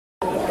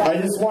I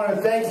just want to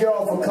thank you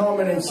all for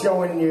coming and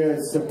showing your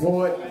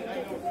support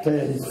to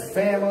his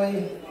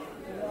family.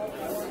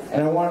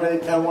 And I want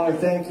to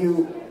thank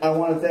you. I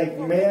want to thank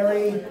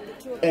Mary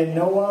and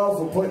Noel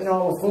for putting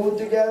all the food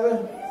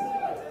together.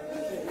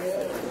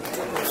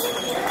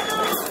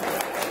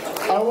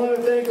 I want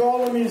to thank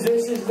all the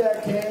musicians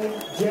that came.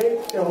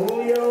 Jake, the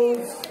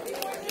Hoolios,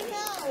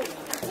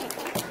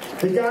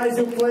 the guys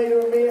who played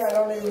with me, I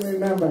don't even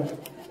remember.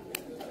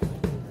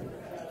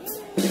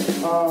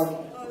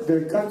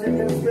 The country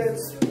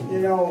misfits, you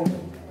know,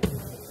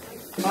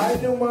 I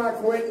knew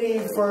Mark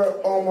Whitney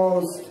for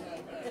almost,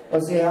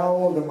 let's see, how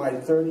old am I,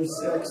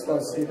 36?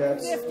 Let's see,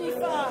 that's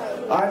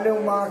 55. I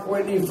knew Mark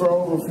Whitney for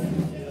over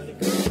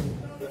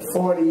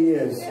 40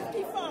 years.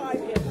 55,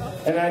 yeah.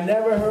 And I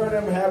never heard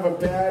him have a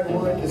bad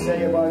word to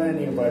say about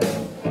anybody.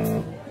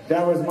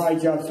 That was my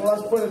job. So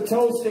let's put a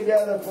toast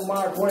together for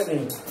Mark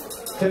Whitney.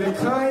 To the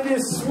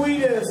kindest,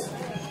 sweetest,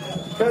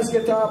 best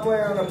guitar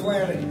player on the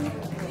planet.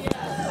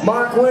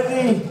 Mark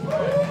Whitney,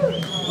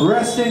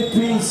 rest in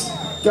peace.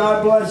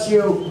 God bless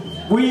you.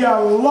 We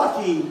are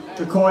lucky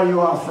to call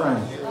you our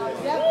friend.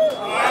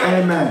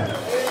 Amen.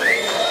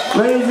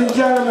 Ladies and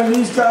gentlemen,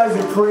 these guys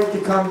are great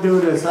to come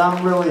do this.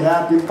 I'm really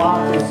happy.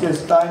 Mark is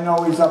just, I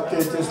know he's up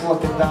there just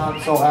looking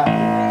down, so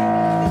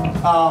happy.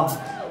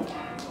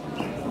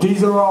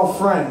 These are all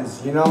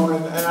friends, you know,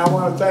 and I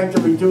want to thank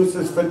the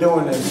Reducers for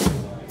doing this.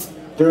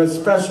 They're a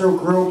special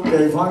group.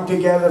 They've hung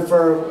together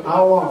for,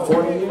 how long,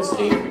 40 years,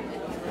 Steve?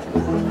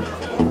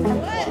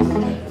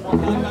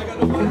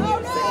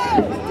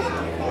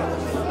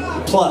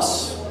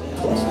 Plus.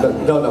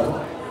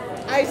 No.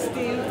 Hi,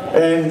 Steve.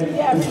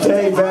 And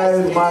they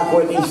value Mark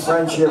Whitney's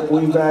friendship.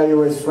 We value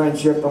his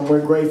friendship, and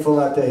we're grateful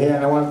that they're here.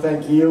 And I want to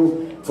thank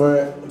you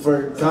for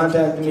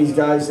contacting these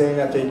guys saying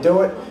that they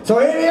do it. So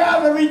here they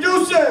are, the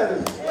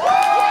Reducers!